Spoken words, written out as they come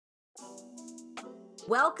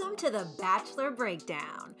Welcome to the Bachelor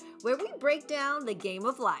Breakdown, where we break down the game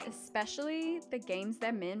of life. Especially the games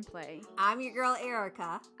that men play. I'm your girl,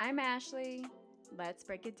 Erica. I'm Ashley. Let's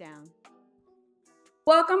break it down.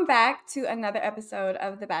 Welcome back to another episode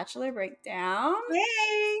of the Bachelor Breakdown.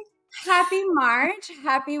 Yay! Happy March.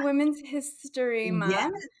 Happy Women's History Month.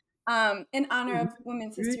 Yes. In honor of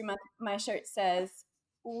Women's History Month, my shirt says,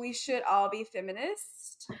 "We should all be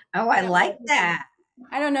feminists." Oh, I like that.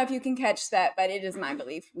 I don't know if you can catch that, but it is my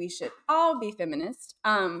belief we should all be feminists.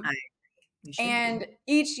 And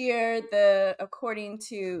each year, according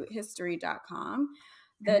to history.com,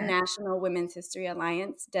 the National Women's History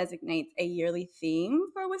Alliance designates a yearly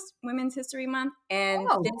theme for Women's History Month. And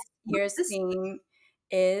this year's theme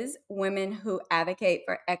is Women Who Advocate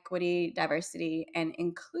for Equity, Diversity, and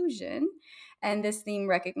Inclusion. And this theme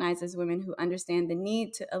recognizes women who understand the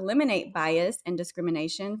need to eliminate bias and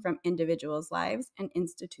discrimination from individuals' lives and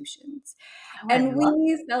institutions. And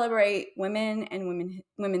we celebrate women and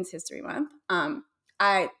Women's History Month.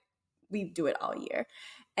 We do it all year.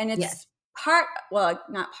 And it's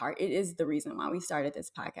it is the reason why we started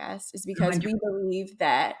this podcast, is because 100%. We believe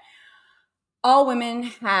that all women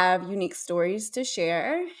have unique stories to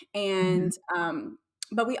share. And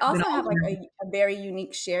but we also have like a very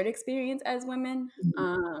unique shared experience as women.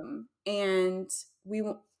 And we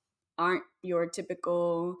aren't your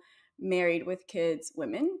typical married with kids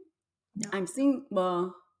women. No. I'm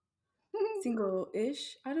single-ish.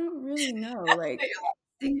 I don't really know. Like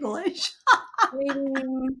Single-ish.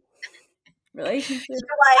 Dating, relationship.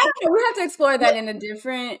 We have to explore that in a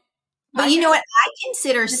different. But you know what? I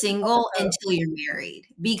consider single until you're married,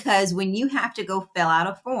 because when you have to go fill out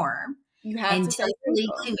a form, you have until you're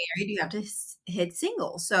legally married, you have to hit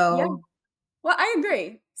single. So, yeah. Well, I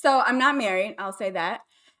agree. So I'm not married. I'll say that.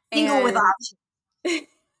 Single with options.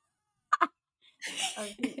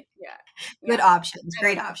 Good options.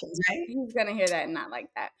 Great options, right? He's gonna hear that and not like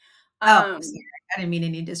that. Sorry. I didn't mean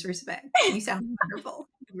any disrespect. You sound wonderful.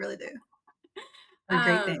 You really do. A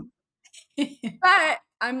great thing. But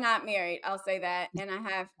I'm not married. I'll say that. And I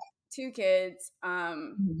have 2 kids.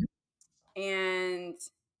 And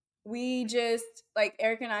we just, like,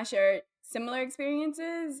 Erica and I share similar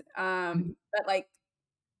experiences. But like,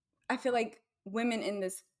 I feel like women in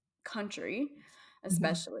this country,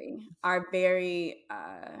 especially, are very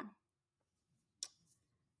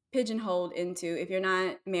pigeonholed into, if you're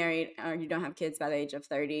not married or you don't have kids by the age of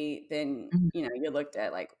 30, then you're looked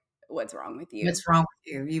at like, what's wrong with you? What's wrong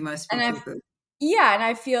with you? You must be Yeah, and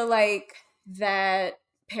I feel like that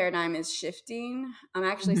paradigm is shifting. I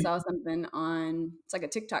actually saw something on, it's like a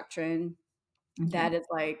TikTok trend that is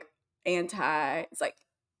like anti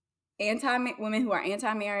women who are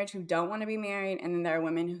anti-marriage, who don't want to be married, and then there are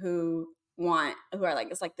women who are like,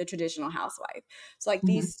 it's like the traditional housewife. So like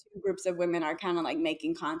these 2 groups of women are kind of like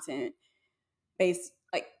making content based,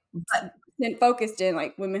 like focused in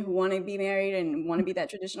like women who want to be married and want to be that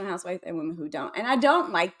traditional housewife, and women who don't. And I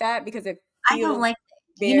don't like that, because I don't like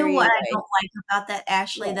that. You know what I don't like about that,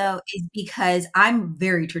 Ashley, though, is because I'm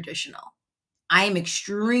very traditional. I am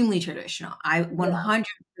extremely traditional. I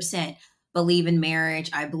 100% believe in marriage.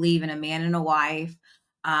 I believe in a man and a wife.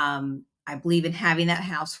 I believe in having that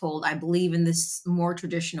household. I believe in this more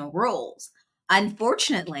traditional roles.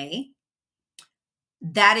 Unfortunately,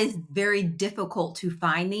 that is very difficult to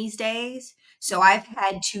find these days. So I've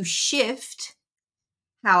had to shift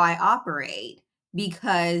how I operate,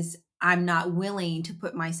 because I'm not willing to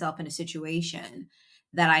put myself in a situation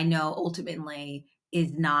that I know ultimately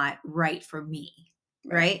is not right for me.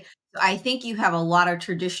 Right. So I think you have a lot of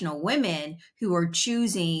traditional women who are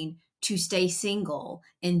choosing to stay single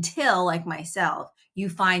until, like myself, you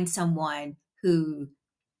find someone who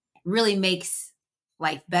really makes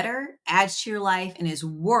life better, adds to your life, and is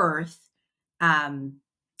worth having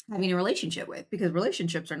a relationship with, because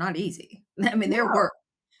relationships are not easy. I mean, they're work.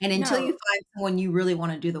 And until you find someone you really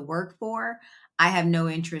want to do the work for, I have no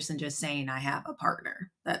interest in just saying I have a partner.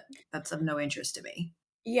 That's of no interest to me.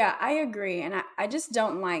 Yeah, I agree. And I just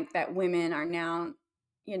don't like that women are now,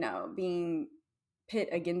 being pit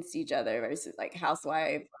against each other versus like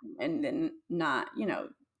housewife, and then not,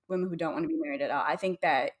 women who don't want to be married at all. I think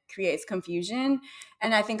that creates confusion.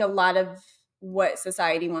 And I think a lot of what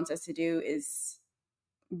society wants us to do is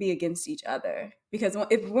be against each other, because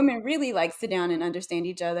if women really like sit down and understand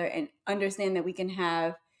each other and understand that we can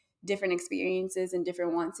have different experiences and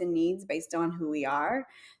different wants and needs based on who we are,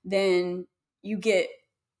 then you get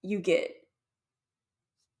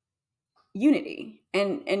unity,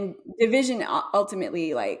 and division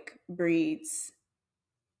ultimately like breeds,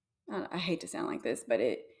 I hate to sound like this, but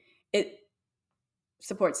it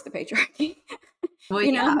supports the patriarchy. Well,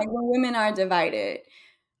 You know, yeah. like when women are divided,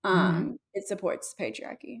 Mhm. it supports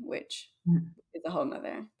patriarchy, which Mhm. is a whole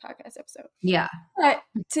nother podcast episode. Yeah. But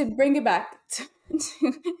to bring it back to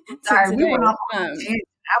Sorry, we today, went off on a tangent.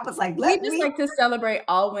 I was like, we "Let just me." like to celebrate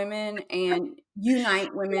all women and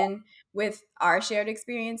unite women with our shared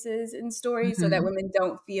experiences and stories so that Mhm. women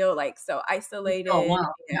don't feel like so You feel isolated alone.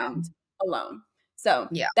 and No. alone. So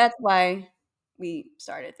Yeah. that's why we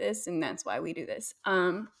started this and that's why we do this.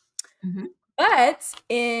 Mhm. But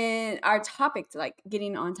in our topic, like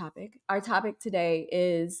getting on topic, our topic today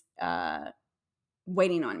is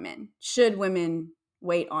waiting on men. Should women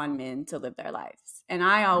wait on men to live their lives? And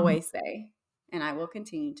I Mhm. always say, and I will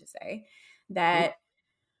continue to say, Ooh. that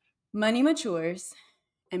money matures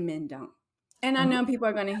and men don't. And I know Ooh. people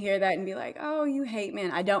are going to hear that and be like, oh, you hate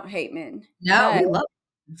men. I don't hate men. No, But we love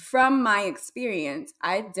it. from my experience,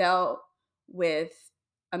 I dealt with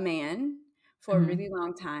a man for a really Mhm.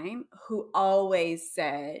 long time who always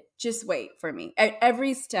said, just wait for me. At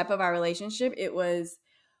every step of our relationship, it was,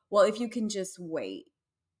 well, if you can just wait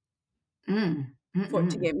Mm. for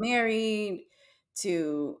to Mm-mm. get married,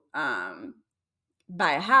 to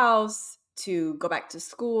buy a house, to go back to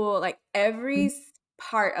school, like every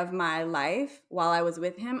part of my life while I was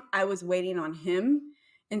with him, I was waiting on him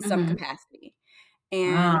in some Mhm. capacity.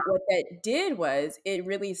 Ah. And what that did was it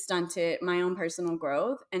really stunted my own personal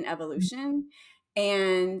growth and evolution.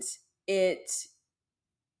 And it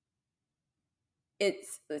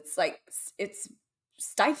it's like it's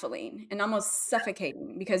stifling and almost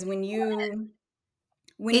suffocating because when you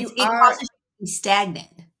It are causes you to be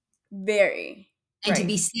stagnant, very and to right.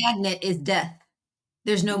 be stagnant is death.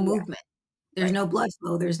 There's no Yeah, movement. There's right. no blood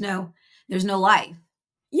flow. There's no life.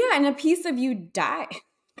 Yeah, and a piece of you die.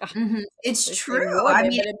 God, Mhm. It's to true. say I morbid,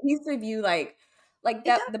 mean, but a piece of you like it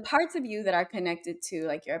that does. the parts of you that are connected to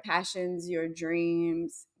like your passions, your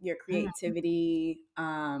dreams, your Mhm. creativity,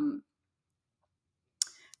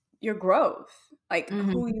 your growth, like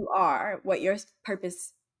who Mhm. you are, what your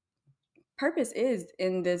purpose is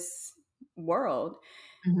in this world,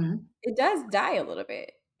 Mhm. it does die a little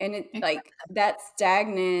bit. And it like Exactly. that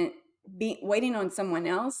stagnant be waiting on someone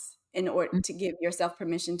else in order to give yourself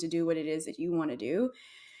permission to do what it is that you want to do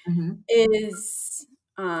Mhm. is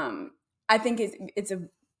I think it's a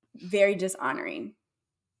very dishonoring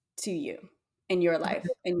to you in your life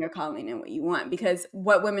and your calling and what you want because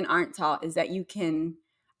what women aren't taught is that you can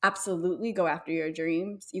absolutely go after your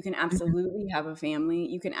dreams, you can Mhm. absolutely have a family,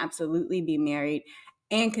 you can absolutely be married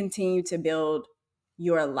and continue to build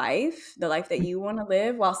your life, the life that Mhm. you want to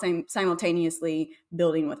live while simultaneously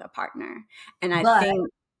building with a partner. And I But think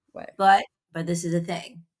what but but this is the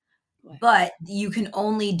thing. what But you can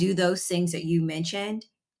only do those things that you mentioned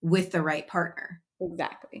with the right partner.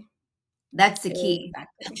 exactly. That's the key.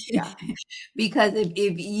 Exactly. Yeah. Because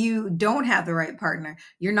if you don't have the right partner,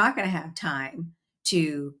 you're not gonna have time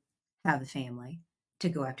to have a family, to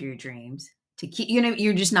go after your dreams, to keep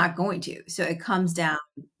you're just not going to. So it comes down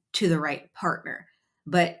to the right partner.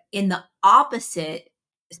 But in the opposite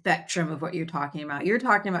spectrum of what you're talking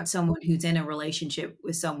about someone who's in a relationship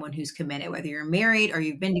with someone who's committed, whether you're married or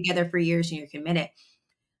you've been together for years and you're committed.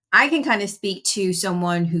 I can kind of speak to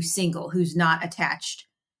someone who's single, who's not attached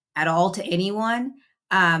at all to anyone.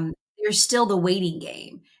 There's still the waiting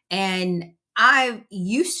game. And I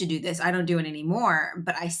used to do this. I don't do it anymore,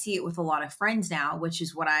 but I see it with a lot of friends now, which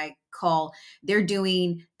is what I call they're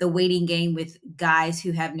doing the waiting game with guys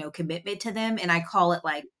who have no commitment to them. And I call it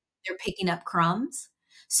like they're picking up crumbs.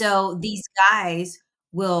 So these guys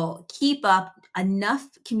will keep up enough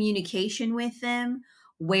communication with them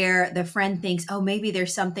where the friend thinks, oh, maybe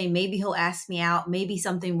there's something, maybe he'll ask me out, maybe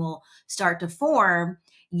something will start to form.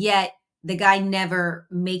 Yet the guy never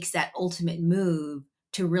makes that ultimate move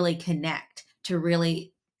to really connect, to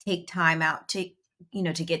really take time out to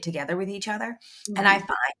get together with each other. And I Mhm.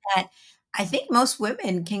 find that I think most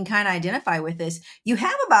women can kind of identify with this. You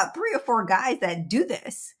have about three or four guys that do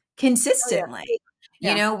this Oh yeah. consistently,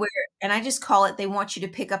 Yeah. where, and I just call it, they want you to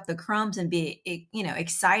pick up the crumbs and be,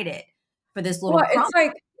 excited for this little Well, crumb it's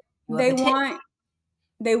like you at they the tip. want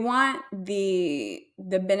they want the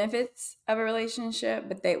benefits of a relationship,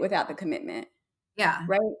 but they without the commitment, Yeah.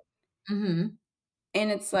 right? Mhm.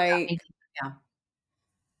 And it's Without like making yeah.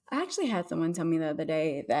 I actually had someone tell me the other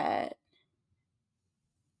day that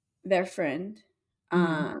their friend,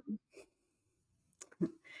 Mhm. um,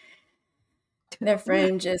 their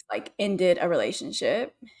friend just like ended a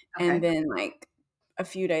relationship and Okay. then like a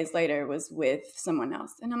few days later was with someone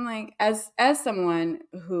else. And I'm like, as someone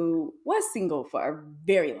who was single for a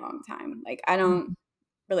very long time, like I don't Mhm.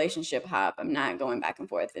 relationship hop. I'm not going back and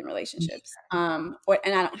forth in Me relationships.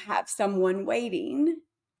 And I don't have someone waiting,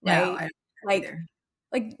 no, right? Like either.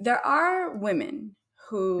 there are women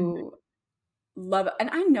Mhm, who love, and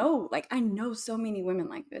I know so many women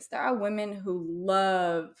like this. There are women who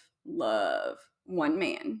love one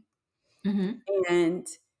man, mhm, and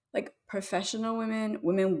like professional women,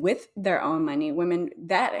 women with their own money, women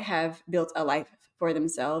that have built a life for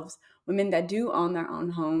themselves, women that do own their own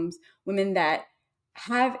homes, women that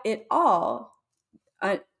have it all,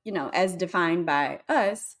 as defined by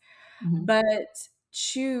us, mhm, but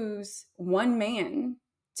choose one man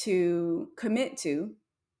to commit to.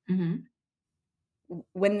 mhm.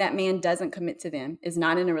 When that man doesn't commit to them, is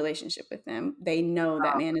not in a relationship with them, they know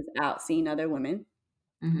that Oh, man is out seeing other women,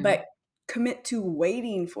 mhm. but commit to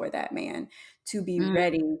waiting for that man to be Mm.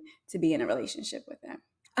 ready to be in a relationship with them.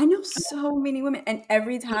 I know so many women, and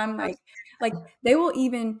every Me time, too. like they will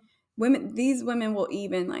even these women will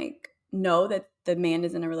even like know that the man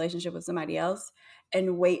is in a relationship with somebody else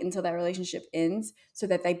and wait until that relationship ends so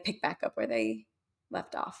that they pick back up where they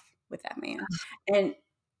left off with that man. And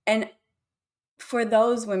and for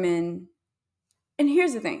those women, and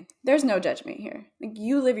here's the thing, there's no judgment here. Like,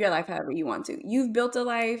 you live your life however you want to. You've built a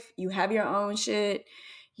life, you have your own shit,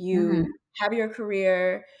 Mhm, you have your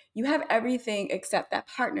career, you have everything except that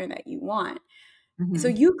partner that you want. So mhm.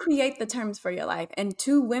 you create the terms for your life. And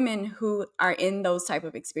two women who are in those type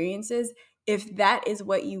of experiences, if that is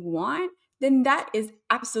what you want, then that is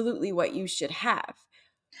absolutely what you should have.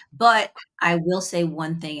 But I will say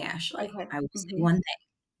one thing, Ashley. Okay. I will say Hmm. one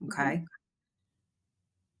thing, Hmm. okay?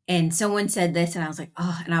 And someone said this, and I was like,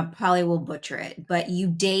 "Oh," and I probably will butcher it, but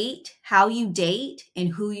how you date and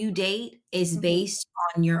who you date is Hmm. based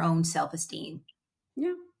on your own self-esteem.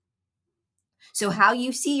 Yeah. So how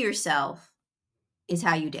you see yourself is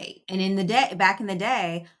how you date. And in the day back in the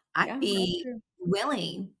day, I'd Yeah, that's be true.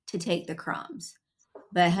 willing to take the crumbs.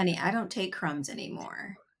 But honey, I don't take crumbs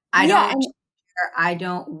anymore. I Yeah. don't And share, I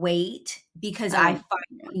don't wait because I I don't, finally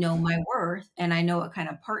yeah. know my worth and I know what kind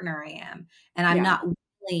of partner I am. And I'm Yeah. not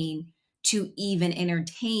willing to even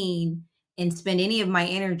entertain and spend any of my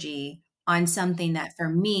energy on something that for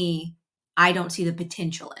me, I don't see the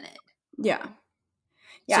potential in it. Yeah.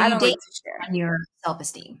 So Yeah. I you don't date like to share. on your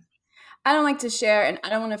self-esteem. I don't like to share, and I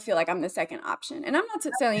don't want to feel like I'm the second option. And I'm not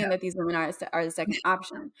saying that these women are the second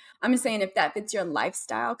option. I'm just saying if that fits your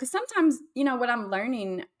lifestyle, because sometimes, what I'm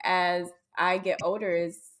learning as I get older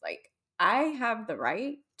is like I have the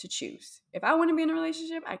right to choose. If I want to be in a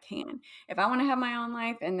relationship, I can. If I want to have my own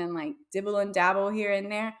life and then like dibble and dabble here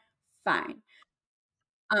and there, fine.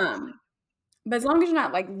 Um, but as long as you're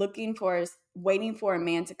not like waiting for a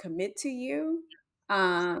man to commit to you,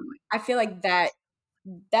 I feel like that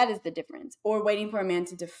is the difference. Or waiting for a man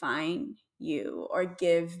to define you or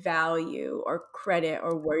give value or credit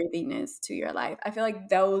or worthiness to your life. I feel like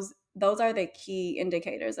those are the key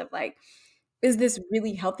indicators of like, is this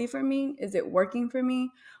really healthy for me? Is it working for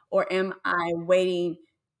me? Or am I waiting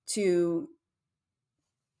to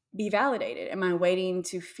be validated? Am I waiting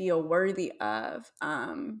to feel worthy of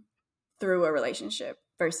through a relationship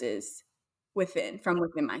versus from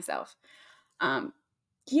within myself? Um,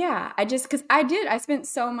 yeah, because I spent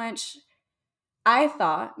so much. I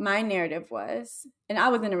thought my narrative was, and I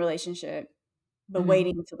was in a relationship, but Mhm.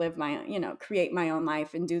 waiting to live create my own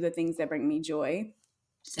life and do the things that bring me joy.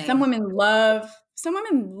 Same. Some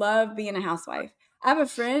women love being a housewife. I have a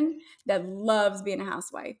friend that loves being a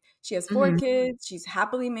housewife. She has four Mhm. kids, she's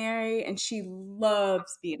happily married, and she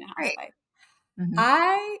loves being a Right. housewife. Mhm.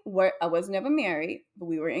 I was never married, but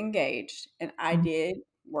we were engaged, and I Mhm. did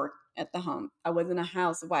work at the home. I wasn't a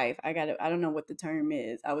housewife. I don't know what the term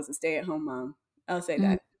is. I was a stay-at-home mom. I'll say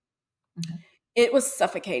Mhm. that. Okay. It was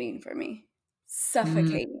suffocating for me.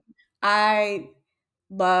 Mm. Suffocating. I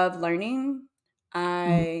love learning.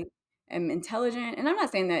 Mhm. I am intelligent, and I'm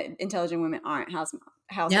not saying that intelligent women aren't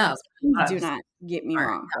No, housewives. Please a lot do of not get me smart.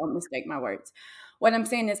 wrong. Don't mistake my words. What I'm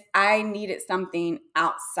saying is I needed something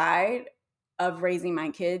outside of raising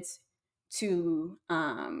my kids to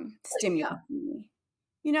There you stimulate go. me.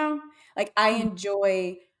 Like I Mhm.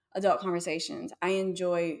 enjoy adult conversations. I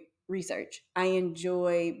enjoy research. I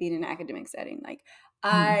enjoy being in an academic setting. Like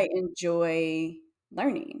Mhm. I enjoy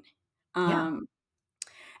learning. Yeah. Um,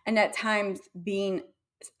 and at times being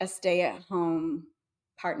a stay-at-home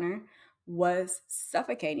partner was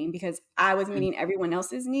suffocating because I was Mhm. meeting everyone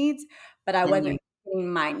else's needs, but I And you wasn't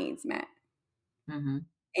getting my needs met. Mhm.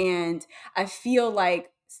 And I feel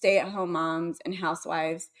like stay-at-home moms and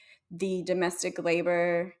housewives, the domestic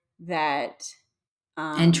labor that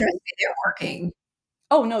And um trust me, they're working.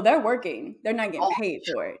 oh no, they're working. They're not getting Oh, paid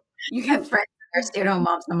for it. You I have can friends that are stay-at-home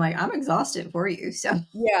moms, I'm like, "I'm exhausted for you." So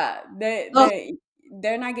yeah, oh,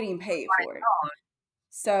 they're not getting paid my for it. God.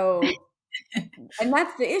 So and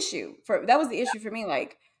that's the issue. That was the issue for me.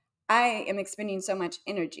 Like, I am expending so much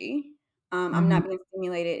energy. I'm Mhm. not being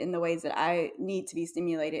stimulated in the ways that I need to be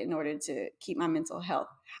stimulated in order to keep my mental health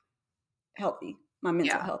healthy, my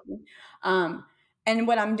mental Yeah, healthy. Um, and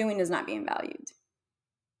what I'm doing is not being valued.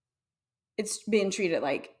 It's being treated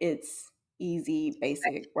like it's easy,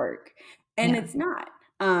 basic work, and yeah. it's not.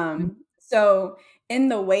 Mhm, So in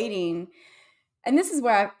the waiting, and this is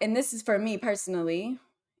where and this is for me personally,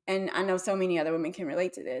 and I know so many other women can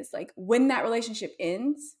relate to this. Like when that relationship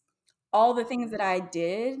ends, all the things that I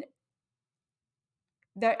did,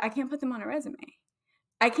 that I can't put them on a resume.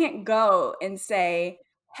 I can't go and say,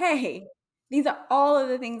 "Hey, these are all of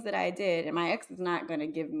the things that I did," and my ex is not going to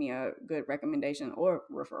give me a good recommendation or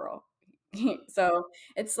referral. So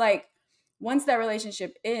it's like once that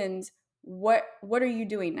relationship ends, what are you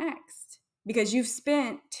doing next? Because you've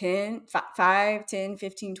spent 5, 10,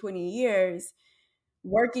 15, 20 years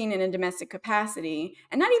working in a domestic capacity,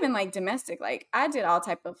 and not even like domestic. Like I did all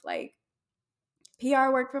type of like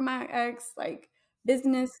PR work for my ex, like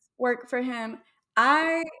business work for him.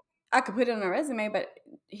 I I could put it on a resume, but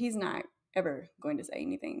he's not ever going to say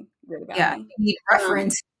anything good about yeah, me. you need Um,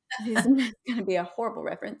 reference. this is gonna be a horrible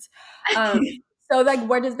reference. So like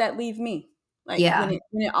where does that leave me? Like Yeah, when it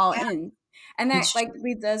all yeah, ends. And that it's like true.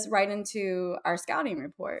 leads us right into our scouting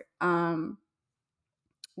report.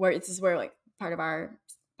 Where this is where like part of our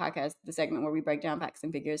podcast, the segment where we break down facts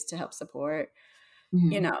and figures to help support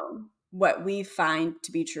Mhm. what we find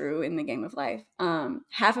to be true in the game of life.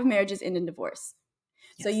 Half of marriages end in divorce.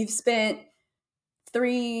 So Yes. you've spent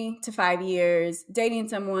 3 to 5 years dating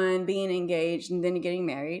someone, being engaged, and then getting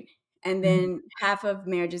married. And Mhm, then half of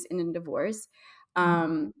marriages end in divorce.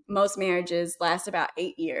 mhm. Most marriages last about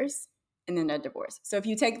 8 years and then a divorce. So if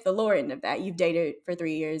you take the lower end of that, you've dated for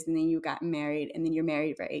 3 years and then you got married and then you're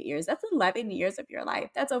married for 8 years. That's 11 years of your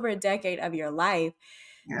life. That's over a decade of your life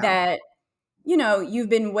Yeah. that you've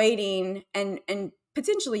been waiting and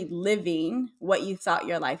potentially living what you thought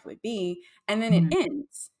your life would be, and then it Mhm.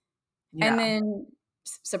 ends. And Yeah, then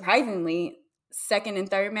surprisingly, second and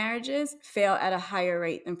third marriages fail at a higher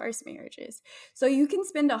rate than first marriages. So you can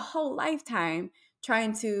spend a whole lifetime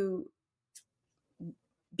trying to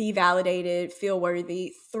be validated, feel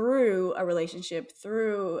worthy through a relationship,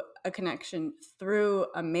 through a connection, through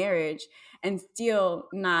a marriage, and still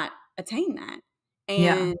not attain that.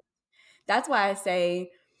 yeah, And that's why I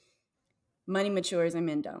say money matures and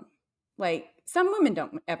men don't. Like some women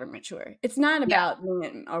don't ever mature. It's not yeah, about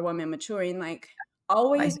men or women maturing. Like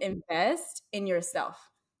always vice invest in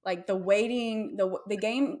yourself. Like the waiting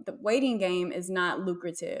game is not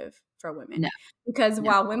lucrative for women no, because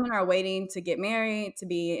no. while women are waiting to get married, to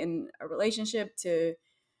be in a relationship, to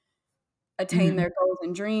attain Mhm, their goals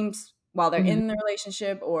and dreams while they're mhm. in the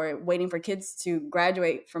relationship or waiting for kids to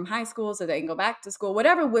graduate from high school so they can go back to school,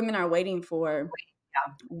 whatever women are waiting for,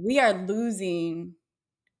 Yeah, we are losing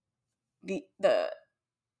the the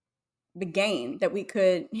the game that we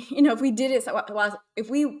could if we did it if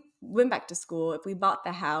we went back to school, if we bought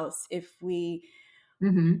the house, if we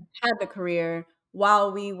mhm. had the career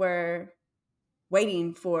while we were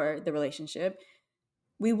waiting for the relationship,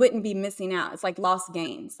 we wouldn't be missing out. It's like lost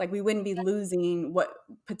gains. Like we wouldn't be losing what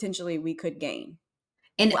potentially we could gain.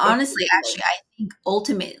 And What if honestly, actually, I think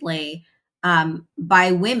ultimately,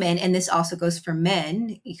 by women, and this also goes for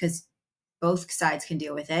men because both sides can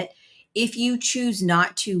deal with it. If you choose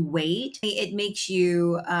not to wait, it makes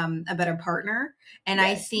you a better partner. And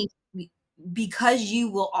I yes, think because you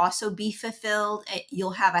will also be fulfilled,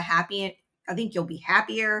 you'll have a happy. I think you'll be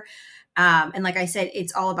happier. And like I said,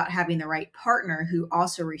 it's all about having the right partner who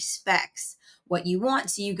also respects what you want,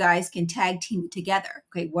 so you guys can tag team together.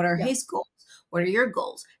 Okay, what are yeah, his goals? What are your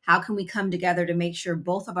goals? How can we come together to make sure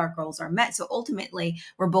both of our goals are met? So ultimately,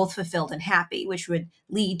 we're both fulfilled and happy, which would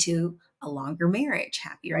lead to a longer marriage,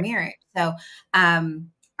 happier right. marriage. So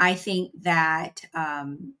I think that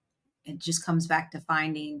it just comes back to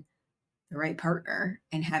finding the right partner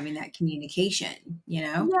and having that communication, you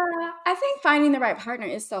know? Yeah, I think finding the right partner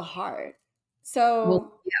is so hard. Well,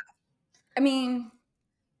 So, yeah, I mean,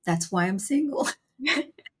 that's why I'm single.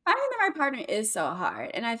 finding the right partner is so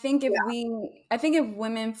hard. And I think if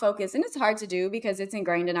women focus, and it's hard to do because it's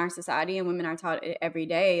ingrained in our society and women are taught it every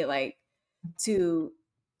day, like to,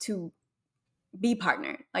 to be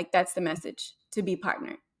partnered. Like that's the message, to be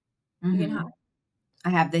partnered. You can have Mhm. I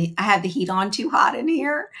have the heat on too hot in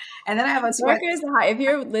here, and then I have a Erica sweat. is hot. If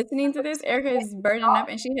you're listening to this, Erica is burning up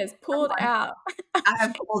and she has I'm pulled like, out. I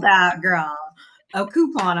have pulled out, girl, a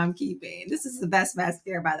coupon I'm keeping. This is the best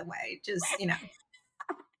mascara, by the way. Just,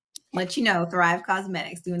 let you know, Thrive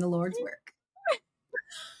Cosmetics doing the Lord's work.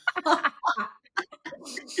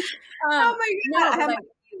 Oh my god, No, I but have my like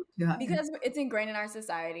too high. because it's ingrained in our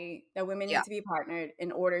society that women Yeah. need to be partnered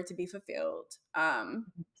in order to be fulfilled.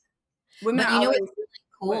 Women But are you know what's always really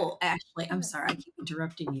what? cool, Ashley, Go I'm ahead. sorry, I keep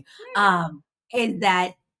interrupting you, No, is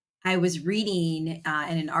that I was reading, in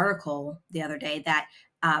an article the other day that,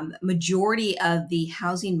 majority of the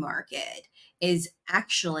housing market is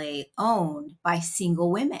actually owned by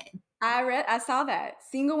single women, I saw that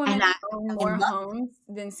single and women own I more love homes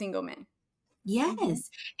than single men. Mhm. yes,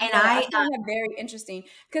 I and saw that. I found that very interesting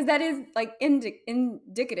because that is like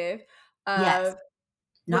indicative yes, of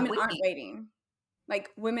not women aren't waiting. waiting.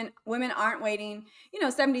 Like women aren't waiting.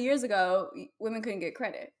 70 years ago, women couldn't get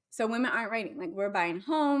credit. So women aren't waiting. Like we're buying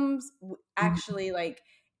homes. Mhm, Actually, like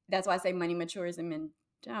that's why I say money matures and men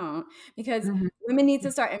don't because mhm, women need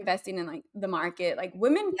to start investing in like the market. Like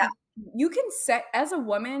women yeah, you can set as a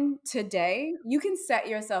woman today, you can set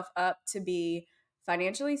yourself up to be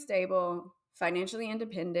financially stable, financially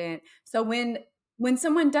independent. So when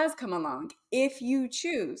someone does come along, if you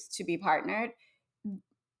choose to be partnered,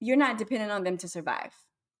 you're not dependent on them to survive,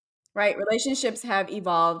 right? Relationships have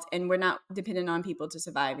evolved and we're not dependent on people to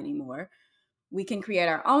survive anymore. We can create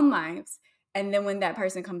our own lives. And then when that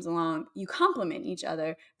person comes along, you complement each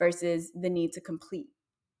other versus the need to complete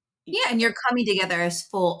yeah, each and other. you're coming together as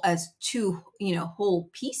full as 2, whole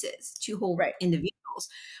pieces, 2 whole Right, individuals,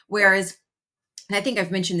 right. whereas and I think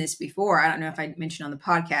I've mentioned this before. I don't know if I mentioned on the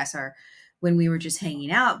podcast or when we were just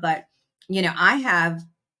hanging out, but I have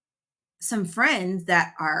some friends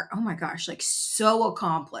that are, oh my gosh, like so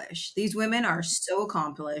accomplished. These women are so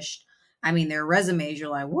accomplished. I mean, their resumes, you're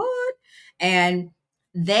like, what? And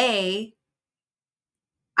they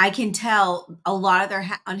I can tell a lot of their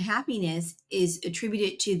unhappiness is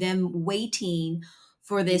attributed to them waiting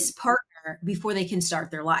for Mm, this partner before they can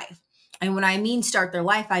start their life. And when I mean start their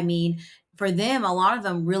life, I mean for them, a lot of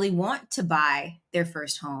them really want to buy their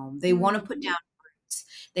first home. They want to put mhm, down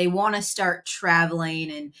roots. They want to start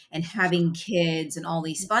traveling and having kids and all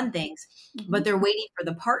these fun things, but mhm. they're waiting for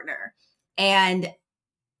the partner. And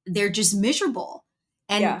they're just miserable.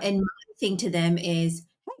 And Yeah. my thing to them is,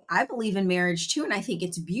 hey, I believe in marriage too, and I think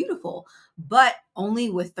it's beautiful, but only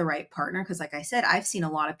with the right partner. Because, like I said, I've seen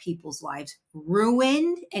a lot of people's lives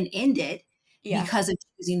ruined and ended Yeah. because of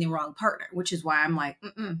choosing the wrong partner, which is why I'm like,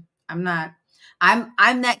 I'm not.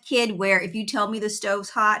 I'm that kid where if you tell me the stove's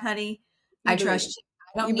hot, honey, I You believe. trust you.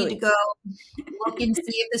 I don't You need to believe. go look and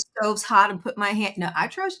see if the stove's hot and put my hand. No, I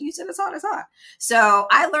trust you. You said it's hot. It's hot. So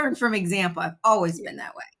I learned from example. I've always Yeah. been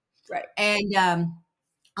that way. Right. And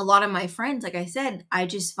a lot of my friends, like I said, I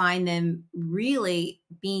just find them really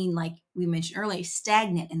being, like we mentioned earlier,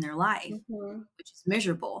 stagnant in their life, Mhm. which is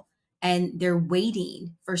miserable. And they're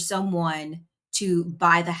waiting for someone to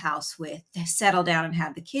buy the house with, to settle down and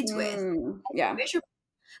have the kids with. Yeah. Miserable.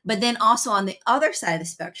 But then also on the other side of the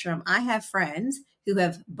spectrum, I have friends who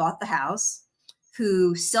have bought the house,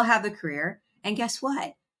 who still have the career. And guess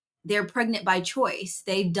what? They're pregnant by choice.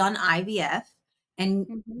 They've done IVF and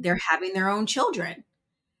Mhm. they're having their own children.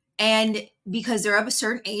 And because they're of a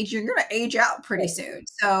certain age, you're going to age out pretty Right. soon.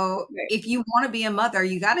 So Right. if you want to be a mother,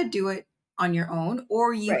 you got to do it on your own,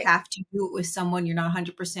 or you Right. have to do it with someone you're not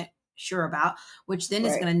 100% sure about, which then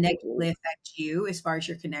is Right. going to Agreed. negatively affect you as far as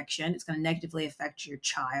your connection. It's going to negatively affect your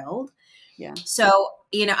child. Yeah. So,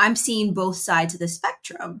 I'm seeing both sides of the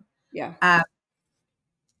spectrum. Yeah. Uh,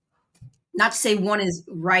 Not to say one is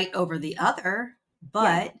right over the other,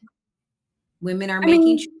 Yeah. but women are I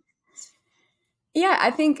making mean, yeah,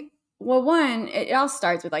 I think, well, one, it all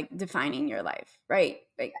starts with like defining your life, right?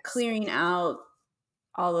 Like choices. clearing out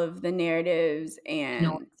all of the narratives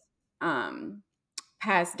No. and um,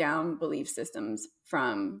 passed down belief systems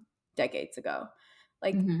from decades ago.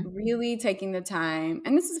 Like Mhm, really taking the time,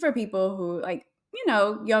 and this is for people who like,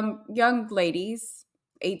 young ladies,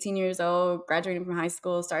 18 years old, graduating from high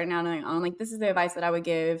school, starting out on their own. Like this is the advice that I would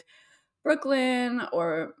give Brooklyn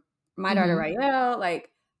or my daughter mhm. Rael.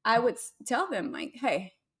 Like I would tell them like,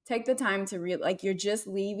 hey, take the time to like you're just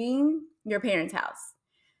leaving your parents' house.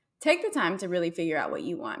 Take the time to really figure out what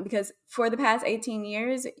you want because for the past 18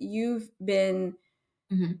 years, you've been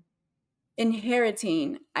Mhm.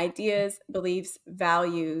 inheriting ideas, beliefs,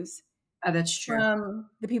 values Oh, that's true. from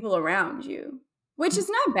the people around you, which is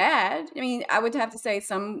not bad. I mean, I would have to say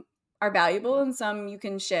some are valuable and some you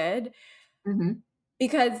can shed Mhm.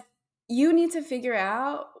 because you need to figure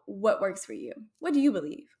out what works for you. What do you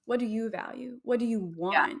believe? What do you value? What do you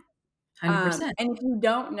Yeah, want? 100%. And if you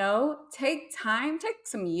don't know, take time, take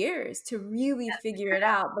some years to really Yeah, figure figure it it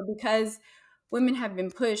out. out. But because women have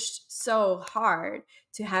been pushed so hard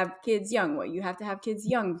to have kids young, well, you have to have kids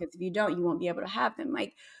young because if you don't, you won't be able to have them.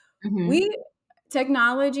 Like we Mhm.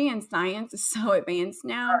 technology and science is so advanced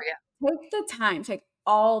now. Oh, Take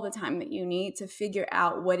all the time that you need to figure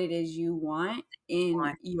out what it is you want in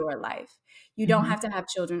yeah. your life. You don't Mhm, have to have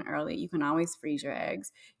children early. You can always freeze your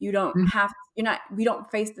eggs. You don't mhm, have, you're not, we don't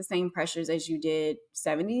face the same pressures as you did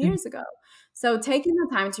 70 mhm, years ago. So taking the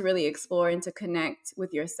time to really explore and to connect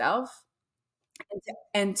with yourself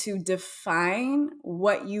and to define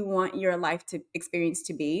what you want your life to experience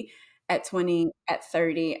to be at 20, at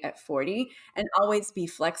 30, at 40, and always be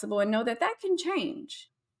flexible and know that that can change.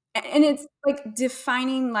 And it's like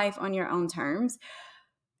defining life on your own terms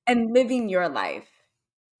and living your life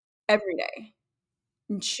every day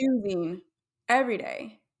and choosing every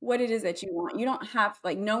day what it is that you want. You don't have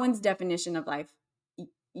like no one's definition of life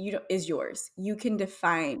you don't, is yours. You can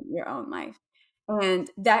define your own life. And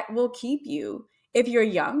that will keep you, if you're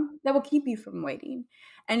young, that will keep you from waiting.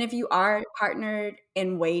 And if you are partnered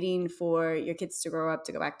and waiting for your kids to grow up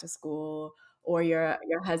to go back to school or your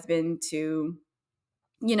husband to,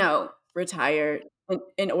 retire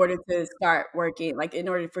in order to start working, like in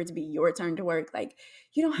order for it to be your turn to work, like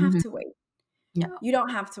you don't have mhm. to wait. No. You don't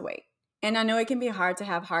have to wait. And I know it can be hard to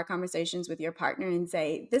have hard conversations with your partner and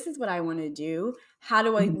say, "This is what I want to do. How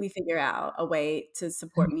do Mhm, we figure out a way to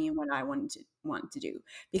support mhm, me in what I want to do?"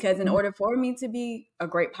 Because in mhm. order for me to be a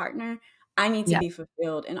great partner, I need to Yeah. be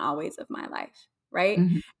fulfilled in all ways of my life, right?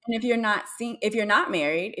 Mhm, And if you're not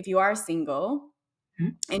married, if you are single,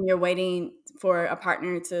 mhm, and you're waiting for a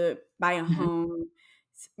partner to buy a mhm, home,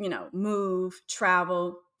 move,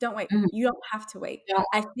 travel, don't wait. mhm. You don't have to wait. No,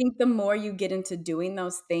 I think the more you get into doing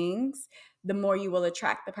those things, the more you will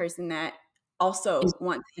attract the person that is also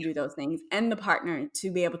wants to do those things and the partner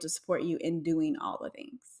to be able to support you in doing all the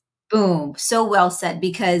things. boom, so well said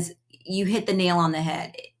because you hit the nail on the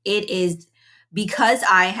head. It is because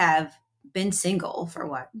I have been single for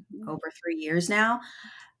what, Mhm. over 3 years now,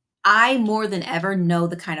 I more than ever know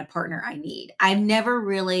the kind of partner I need. I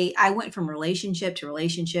went from relationship to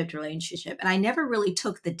relationship to relationship, and I never really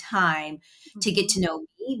took the time to get Mhm. to know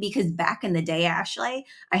me because back in the day, Ashley,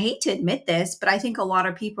 I hate to admit this, but I think a lot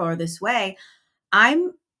of people are this way.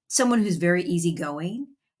 I'm someone who's very easygoing,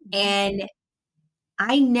 Mhm. and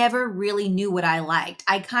I never really knew what I liked.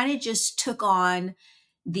 I kind of just took on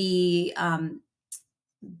the um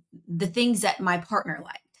the things that my partner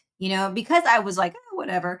liked, because I was like, "Oh,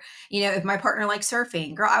 whatever." If my partner liked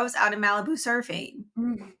surfing, girl, I was out in Malibu surfing.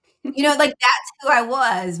 Mhm. Like that's who I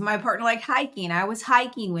was. My partner liked hiking. I was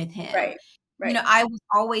hiking with him. Right. Right. I was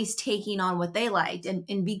always taking on what they liked. And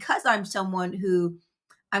because I'm someone who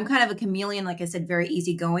I'm kind of a chameleon, like I said, very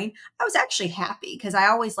easygoing. I was actually happy because I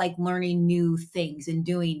always like learning new things and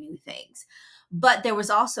doing new things. But there was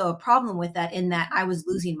also a problem with that in that I was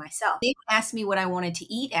losing myself. They would ask me what I wanted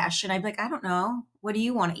to eat, Ash, and I'd be like, I don't know. What do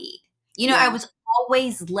you want to eat? I Yeah. was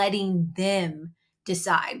always letting them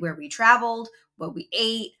decide where we traveled, what we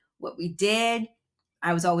ate, what we did.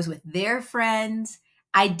 I was always with their friends.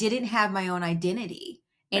 I didn't have my own identity.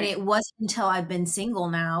 And Right. it wasn't until I've been single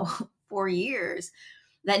now 4 years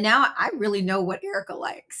that now I really know what Erica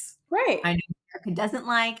likes. Right. I know what Erica doesn't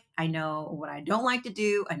like. I know what I don't like to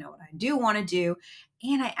do. I know what I do want to do.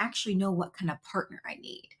 And I actually know what kind of partner I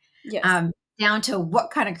need. Yes. Um, Down to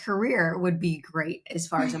what kind of career would be great as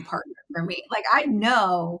far as a partner for me. Like I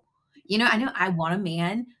know I want a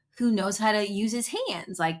man who knows how to use his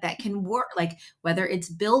hands, like that can work, like whether it's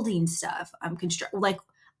building stuff, construct like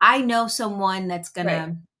I know someone that's Right.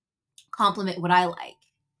 gonna complement what I like,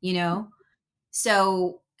 you know?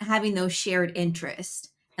 So, having those shared interests,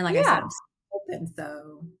 and like I said, Yeah. I'm still open,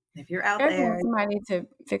 so if you're out Erica there, wants somebody to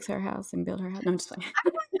fix her house and build her house. No, I'm just playing.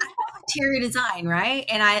 I love interior design, right?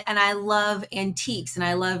 And I love antiques, and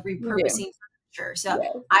I love You do. repurposing furniture, so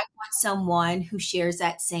Yes. I want someone who shares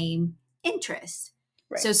that same interest.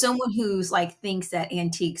 Right. So someone who's, like, thinks that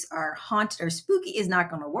antiques are haunted or spooky is not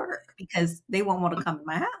gonna work because they won't wanna come to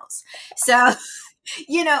my house. So,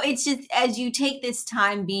 it's just as you take this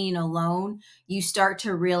time being alone, you start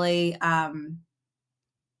to really,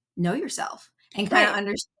 know yourself and kind of Right.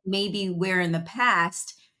 understand maybe where in the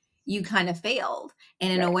past you kind of failed.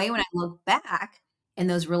 And in a Right. way, when I look back in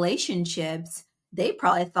those relationships, they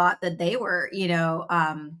probably thought that they were,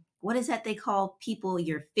 what is that they call people?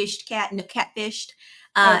 You're fished cat, no, catfished.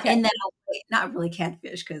 Okay. In that way, not really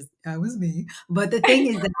catfish because that was me. But the thing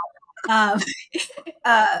is that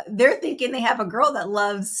um, they're thinking they have a girl that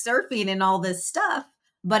loves surfing and all this stuff.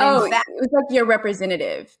 But in Oh, it fact, was like your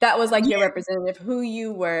representative. That was like your yeah, representative, who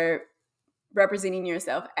you were representing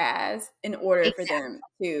yourself as in order for exactly. them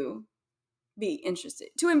to be interested,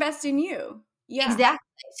 to invest in you. Yeah. Exactly.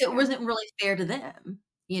 So it Yeah. wasn't really fair to them,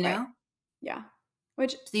 you Right. know? Yeah.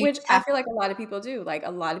 Which So you which just I have feel like a lot of people do. Like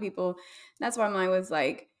a lot of people, that's why mine was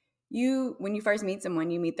like, you when you first meet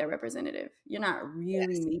someone, you meet their representative. You're not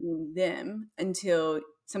really yes. meeting them until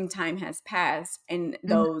some time has passed and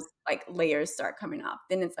Mhm. those like layers start coming off.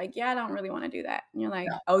 Then it's like, yeah, I don't really want to do that. And you're like,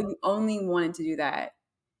 No. oh, you only wanted to do that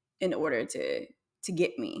in order to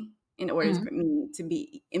get me, in order Mhm. for me to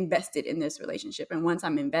be invested in this relationship. And once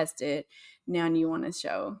I'm invested, now you want to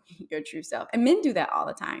show your true self. And men do that all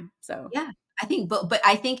the time. So, Yeah, I think but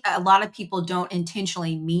I think a lot of people don't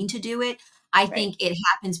intentionally mean to do it. I right, think it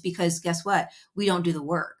happens because guess what? We don't do the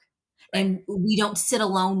work. right. And we don't sit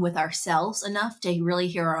alone with ourselves enough to really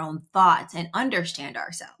hear our own thoughts and understand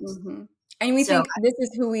ourselves. Mhm. And we So, think this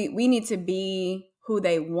is who we need to be who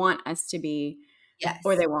they want us to be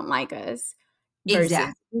or they yes, won't like us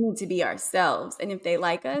exactly. versus we need to be ourselves. And if they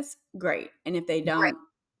like us, great. And if they Great, don't,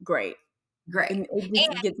 great. great. And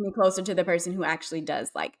it gets me closer to the person who actually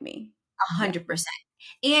does like me. Yeah. 100%.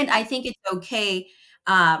 And Yeah. I think it's okay.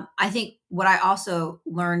 I think what I also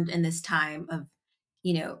learned in this time of,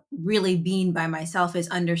 really being by myself is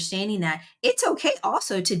understanding that it's okay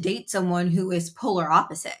also to date someone who is polar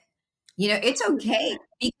opposite. It's okay 100%.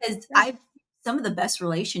 because Yeah. I've some of the best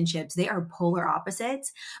relationships, they are polar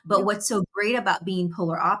opposites. But Yeah. what's so great about being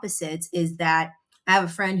polar opposites is that I have a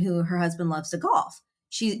friend who her husband loves to golf.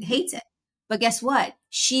 She Mhm. hates it. But guess what?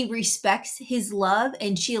 She respects his love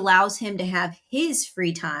and she allows him to have his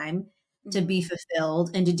free time to Mhm. be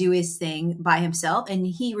fulfilled and to do his thing by himself. And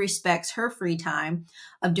he respects her free time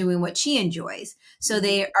of doing what she enjoys. So Mhm.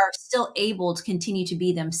 they are still able to continue to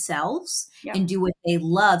be themselves Yeah. and do what they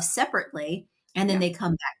love separately. And then Yeah. they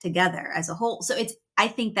come back together as a whole. So I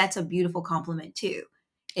think that's a beautiful compliment too.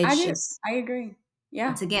 I It's do. just, I agree.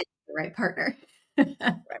 Yeah. once again, the right partner.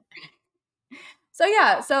 Right. So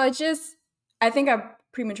yeah, so it's just I think I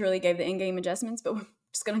prematurely gave the in-game adjustments, but we're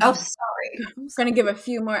just Oh, sorry. I'm gonna give sorry. a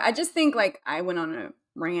few more. I just think like I went on a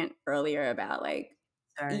rant earlier about like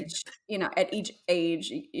Sorry. each, at each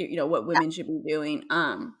age, what Yeah. women should be doing.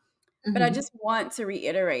 But I Mhm. just want to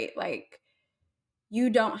reiterate, like, you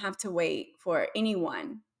don't have to wait for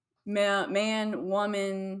anyone, man,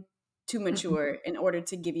 woman, to Mhm. mature in order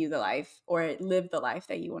to give you the life or live the life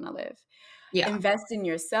that you want to live. Yeah. Invest in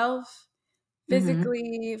yourself Mhm.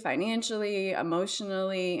 physically, financially,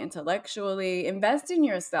 emotionally, intellectually. Invest in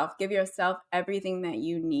yourself. Give yourself everything that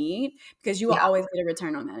you need because you will Yeah. always get a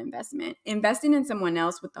return on that investment. Investing in someone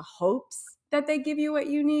else with the hopes that they give you what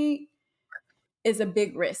you need is a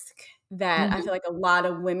big risk that I Mhm. feel like a lot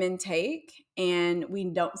of women take and we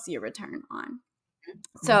don't see a return on.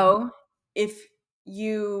 Mhm. So, if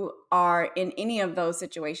you are in any of those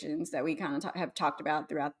situations that we kind of have talked about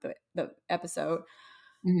throughout the episode,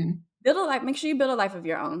 Mhm. build a life, make sure you build a life of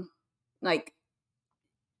your own. Like,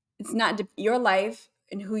 it's not your life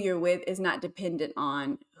and who you're with is not dependent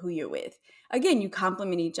on who you're with. Again, you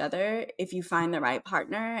complement each other if you find the right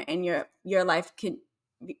partner, and your life can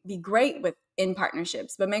be great with in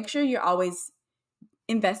partnerships, but make sure you're always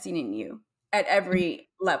investing in you at Mhm. every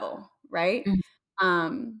level, right? Mhm.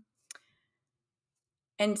 Um,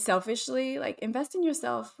 and selfishly, like, invest in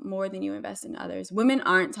yourself more than you invest in others. Women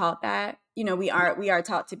aren't taught that. We are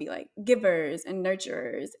taught to be like givers and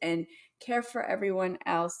nurturers and care for everyone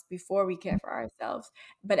else before we care for ourselves.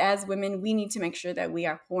 But as women, we need to make sure that we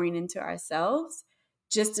are pouring into ourselves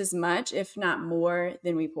just as much, if not more,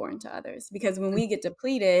 than we pour into others. Because when we get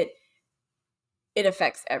depleted, it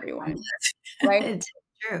affects everyone, right? It's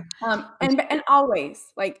true. And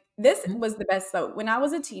always, like, this Mhm. was the best. So when I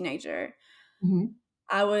was a teenager, Mhm.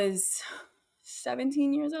 I was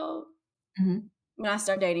 17 years old Mhm. when I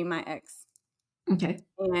started dating my ex. Okay.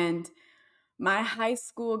 And my high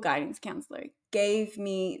school guidance counselor gave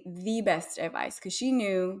me the best advice because she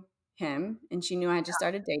knew him and she knew I had just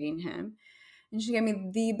started dating him. And she gave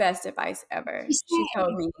me the best advice ever. She's She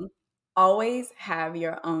told saying, me, always have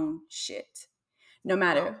your own shit. No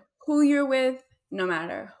oh, matter who you're with, no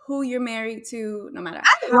matter who you're married to, no matter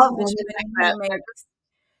I how love much women like money that. you make,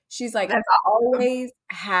 she's like, That's awesome. always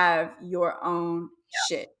have your own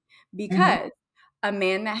shit Mhm. because a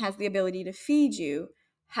man that has the ability to feed you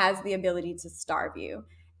has the ability to starve you.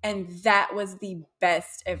 And that was the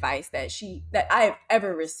best advice that I have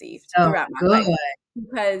ever received So throughout my good. life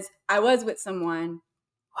because I was with someone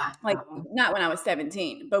like Wow. not when I was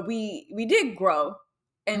 17, but we did grow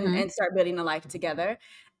Mhm. and start building a life together.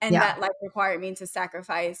 And Yeah. that life required me to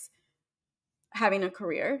sacrifice having a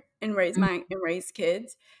career and Mhm. raise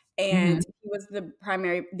kids. Mhm. And he was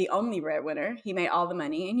the only breadwinner. He made all the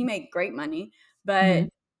money and he made great money. Mhm. But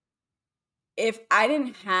if I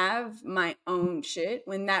didn't have my own shit,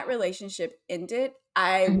 when that relationship ended,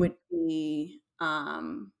 I Mhm. would be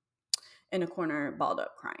in a corner, balled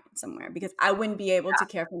up, crying somewhere because I wouldn't be able to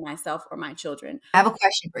care for myself or my children. I have a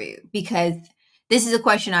question for you because this is a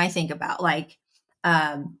question I think about. Like,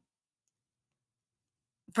 um,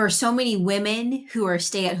 for so many women who are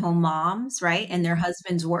stay-at-home moms, right, and their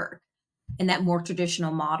husbands work in that more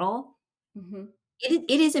traditional model, Mm-hmm.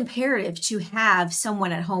 it is imperative to have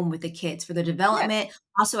someone at home with the kids for their Yes, development.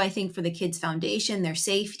 Also, I think for the kids' foundation, their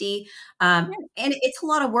safety, yes, and it's a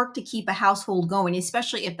lot of work to keep a household going,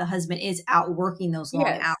 especially if the husband is out working those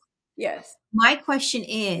long hours. yes, yes. My question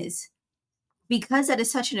is, because that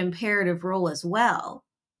is such an imperative role as well,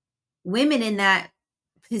 women in that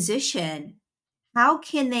position, how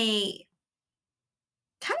can they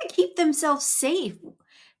kinda keep themselves safe?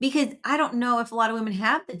 Because I don't know if a lot of women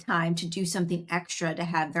have the time to do something extra to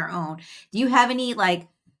have their own. Do you have any, like,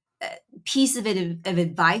 uh, piece of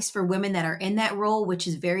advice for women that are in that role, which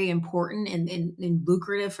is very important and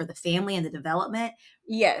lucrative for the family and the development?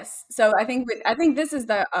 Yes. So I think this is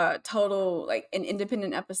the total like an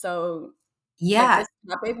independent episode. Like Yeah, this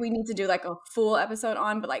topic, we need to do like a full episode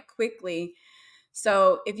on, but like quickly.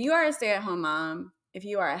 So if you are a stay-at-home mom, if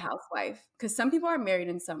you are a housewife, because some people are married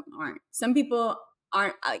and some aren't. Some people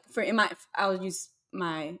aren't like for in my I'll use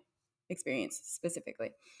my experience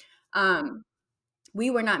specifically. Um, we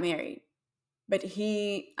were not married, but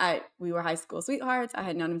we were high school sweethearts. I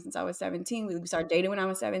had known him since I was 17. We started dating when I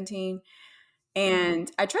was 17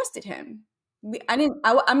 and I trusted him. I didn't.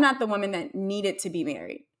 I'm not the woman that needed to be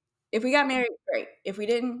married. If we got married, great. If we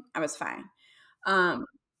didn't, I was fine. Um,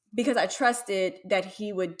 because I trusted that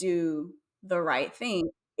he would do the right thing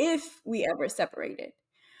if we ever separated.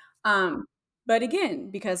 Um, but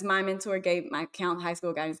again, because my mentor gave my high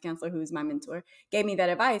school guidance counselor, who's my mentor, gave me that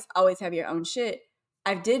advice: always have your own shit.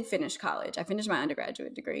 I did finish college. I finished my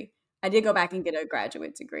undergraduate degree. I did go back and get a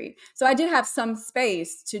graduate degree. So I did have some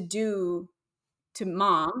space to do to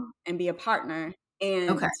mom and be a partner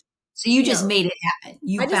okay. and So you you just know made it happen.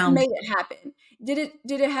 You I just found made it happen. Did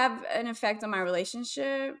it have an effect on my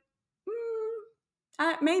relationship?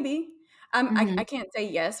 Maybe. I Mhm. can't say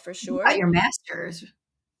yes for You got sure. your master's.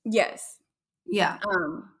 Yes. Yeah.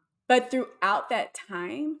 But throughout that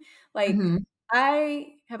time, like Mhm.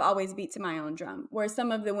 I have always beat to my own drum. Where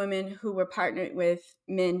some of the women who were partnered with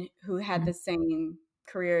men who had Mhm. the same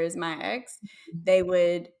career as my ex, Mhm. they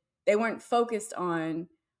would they weren't focused on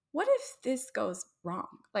what if this goes wrong?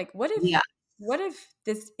 Like Yeah. what if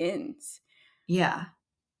this ends? Yeah.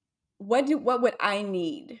 What would I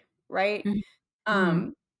need, right? Mhm. Mhm.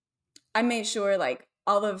 Um I made sure like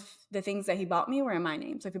all of the things that he bought me were in my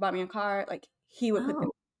name. So if he bought me a car, like he would put them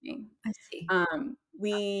Oh, in my name. I see.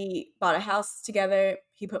 We bought a house together.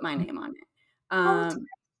 He put my Mhm. name on it. Oh, that's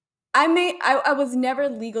I was never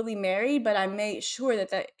legally married, but I made sure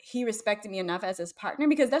that he respected me enough as his partner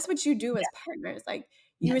because that's what you do as yeah, partners. Like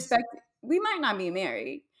you yes. respect. We might not be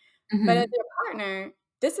married, but as Mhm, your partner,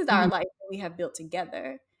 this is our mhm, life that we have built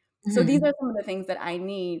together. So these are mhm. some of the things that I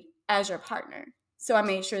need as your partner. So I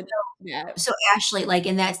made sure that So, Ashley, like,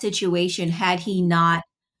 in that situation, had he not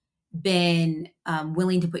been,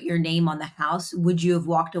 willing to put your name on the house, would you have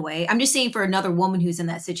walked away? I'm just saying for another woman who's in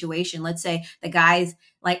that situation, let's say the guy's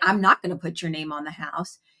like, "I'm not gonna put your name on the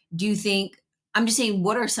house." Do you think I'm just saying,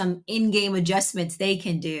 what are some in-game adjustments they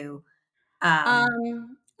can do?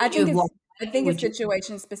 I Would you think have walked I away? think it's Would you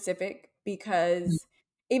situation specific Mhm, because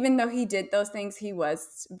even though he did those things, he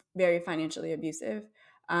was very financially abusive.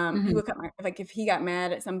 He mhm. would cut my like if he got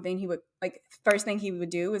mad at something, he would like first thing he would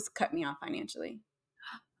do was cut me off financially.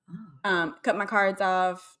 Oh, Cut my cards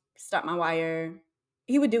off, stop my wire.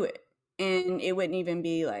 He would do it, and it wouldn't even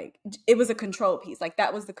be like it was a control piece. Like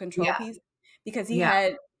that was the control yeah, piece because yeah,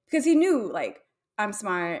 because he knew like I'm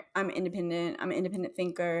smart, I'm an independent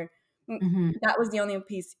thinker. mhm, That was the only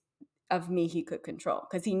piece of me he could control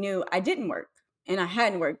because he knew I didn't work and I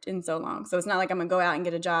hadn't worked in so long. So it's not like I'm gonna go out and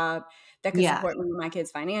get a job that could yeah, support me and my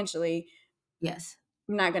kids financially. yes,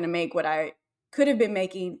 I'm not gonna make what I could have been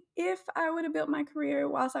making if I would have built my career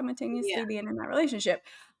while yeah, simultaneously being in that relationship.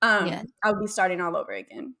 yes, I would be starting all over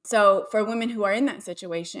again. So for women who are in that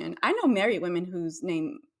situation, I know married women whose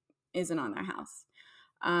name isn't on their house,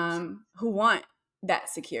 who want that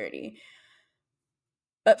security.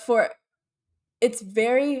 But for it's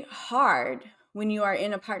very hard when you are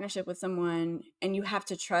in a partnership with someone and you have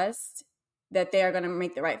to trust that they are going to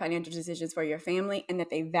make the right financial decisions for your family and that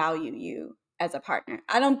they value you as a partner.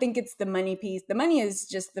 I don't think it's the money piece. The money is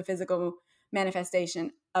just the physical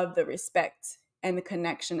manifestation of the respect and the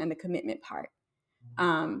connection and the commitment part.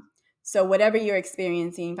 Um, so whatever you're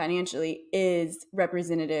experiencing financially is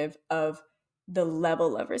representative of the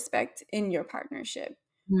level of respect in your partnership,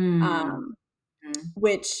 mm, um, mhm,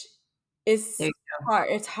 which There It's you go. hard.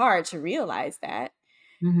 It's hard to realize that.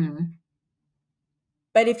 Mhm.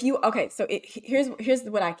 But if you okay, so here's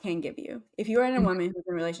what I can give you. If you are in a woman who's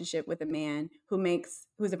in a relationship with a man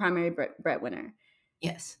who's a primary breadwinner,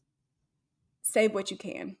 Yes. save what you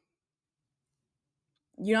can.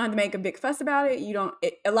 You don't have to make a big fuss about it. You don't.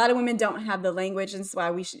 A lot of women don't have the language, and that's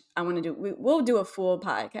why we should. I want to do. We'll do a full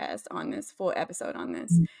podcast on this, full episode on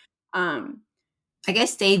this. Mhm. Um, I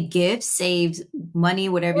guess save gifts, saves money,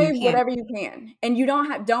 whatever you Save can. whatever you can, and you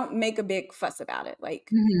don't make a big fuss about it, like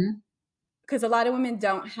Mhm. because a lot of women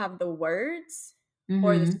don't have the words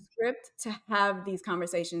or the Mhm. script to have these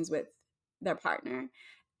conversations with their partner,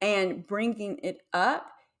 and bringing it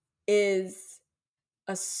up is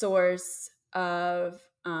a source of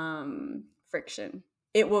friction.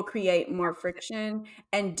 It will create more friction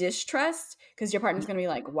and distrust because your partner's Yeah. going to be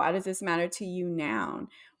like, "Why does this matter to you now?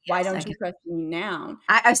 Why Yes, I don't you get. trust me now?"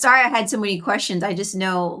 I'm sorry I had so many questions. I just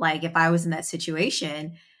know, like, if I was in that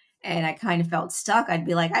situation and I kind of felt stuck, I'd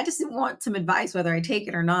be like, I just want some advice, whether I take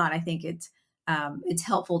it or not. I think it's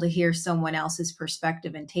helpful to hear someone else's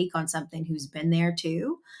perspective and take on something who's been there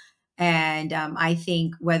too. And I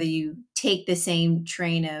think whether you take the same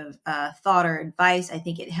train of thought or advice, I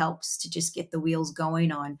think it helps to just get the wheels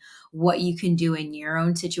going on what you can do in your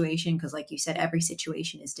own situation. Because, like you said, every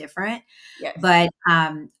situation is different. Yes. But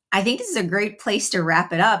I think this is a great place to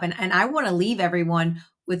wrap it up. And I want to leave everyone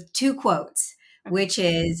with two quotes, Okay. which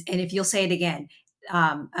is, and if you'll say it again,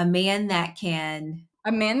 a man that can.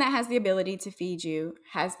 A man that has the ability to feed you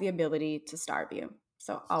has the ability to starve you.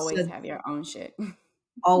 So always So have your own shit.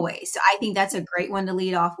 always. So I think that's a great one to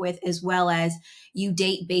lead off with, as well as you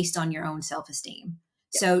date based on your own self esteem.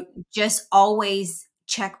 Yes. So just always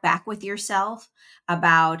check back with yourself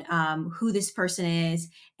about who this person is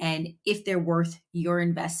and if they're worth your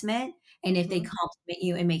investment and if they Mhm. compliment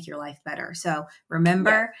you and make your life better. So Yes.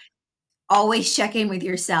 remember, always check in with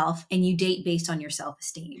yourself and you date based on your self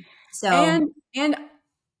esteem. So, And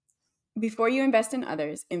before you invest in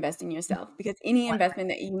others, invest in yourself because any investment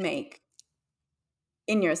that you make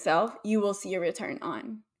in yourself, you will see a return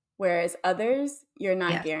on. Whereas others, you're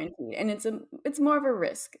not yes, guaranteed, and it's more of a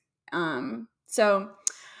risk. So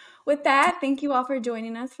with that, thank you all for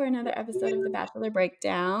joining us for another episode of the Bachelor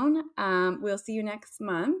Breakdown. We'll see you next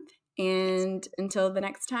month, yes. and until the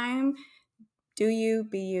next time, do you,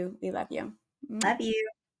 be you, we love you. Mwah. Love you.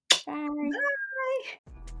 Bye.